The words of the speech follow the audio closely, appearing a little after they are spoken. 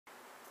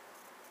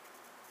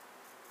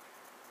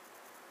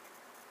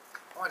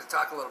wanted to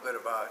talk a little bit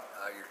about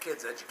your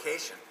kids'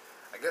 education.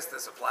 I guess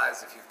this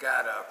applies if you've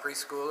got a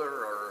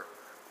preschooler or,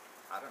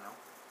 I don't know,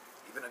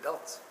 even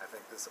adults. I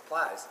think this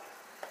applies.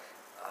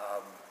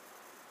 Um,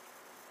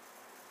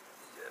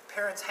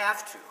 Parents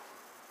have to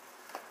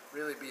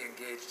really be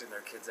engaged in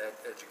their kids'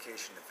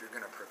 education if you're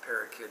going to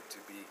prepare a kid to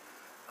be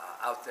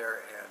out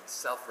there and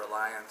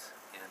self-reliant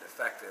and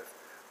effective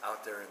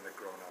out there in the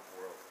grown-up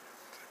world.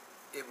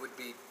 It would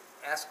be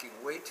asking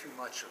way too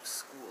much of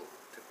school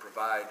to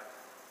provide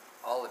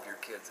all of your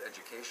kids'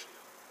 education.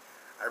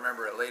 I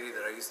remember a lady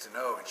that I used to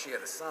know, and she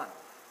had a son,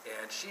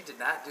 and she did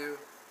not do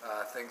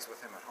things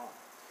with him at home.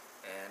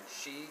 And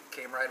she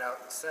came right out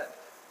and said,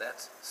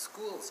 that's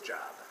school's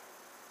job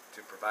to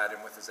provide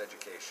him with his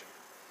education.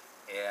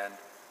 And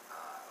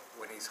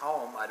when he's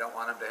home, I don't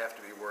want him to have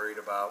to be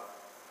worried about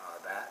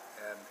that,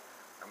 and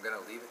I'm going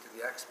to leave it to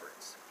the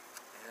experts.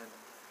 And,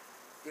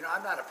 you know,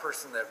 I'm not a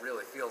person that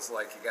really feels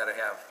like you got to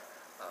have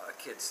a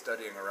kid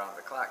studying around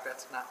the clock.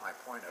 That's not my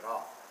point at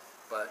all.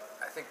 But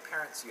I think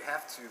parents, you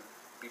have to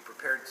be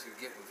prepared to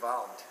get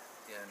involved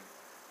in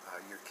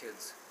your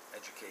kids'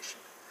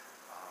 education.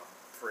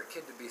 For a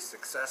kid to be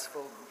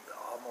successful,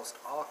 almost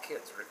all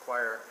kids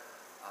require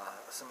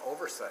some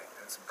oversight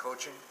and some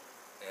coaching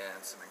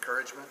and some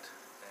encouragement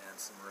and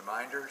some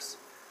reminders.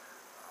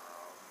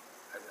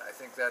 I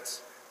think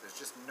there's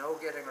just no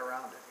getting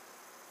around it.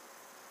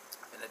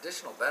 An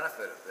additional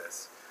benefit of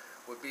this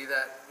would be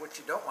that what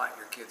you don't want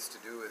your kids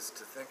to do is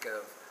to think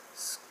of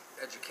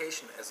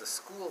education as a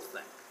school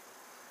thing.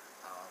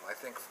 I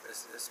think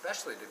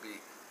especially to be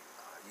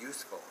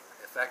useful,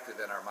 effective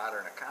in our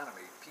modern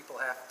economy,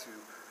 people have to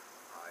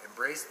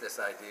embrace this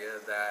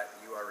idea that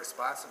you are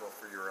responsible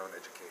for your own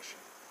education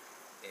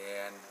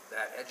and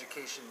that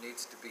education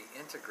needs to be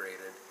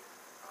integrated,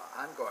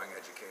 ongoing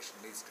education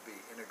needs to be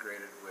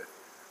integrated with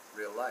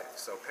real life.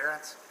 So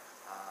parents,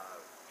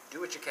 do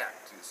what you can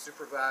to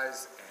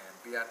supervise and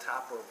be on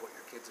top of what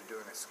your kids are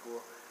doing at school,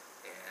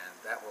 and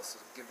that will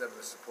give them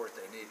the support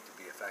they need to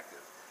be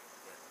effective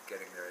in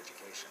getting their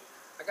education.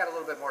 I got a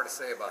little bit more to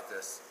say about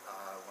this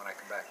when I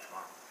come back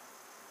tomorrow.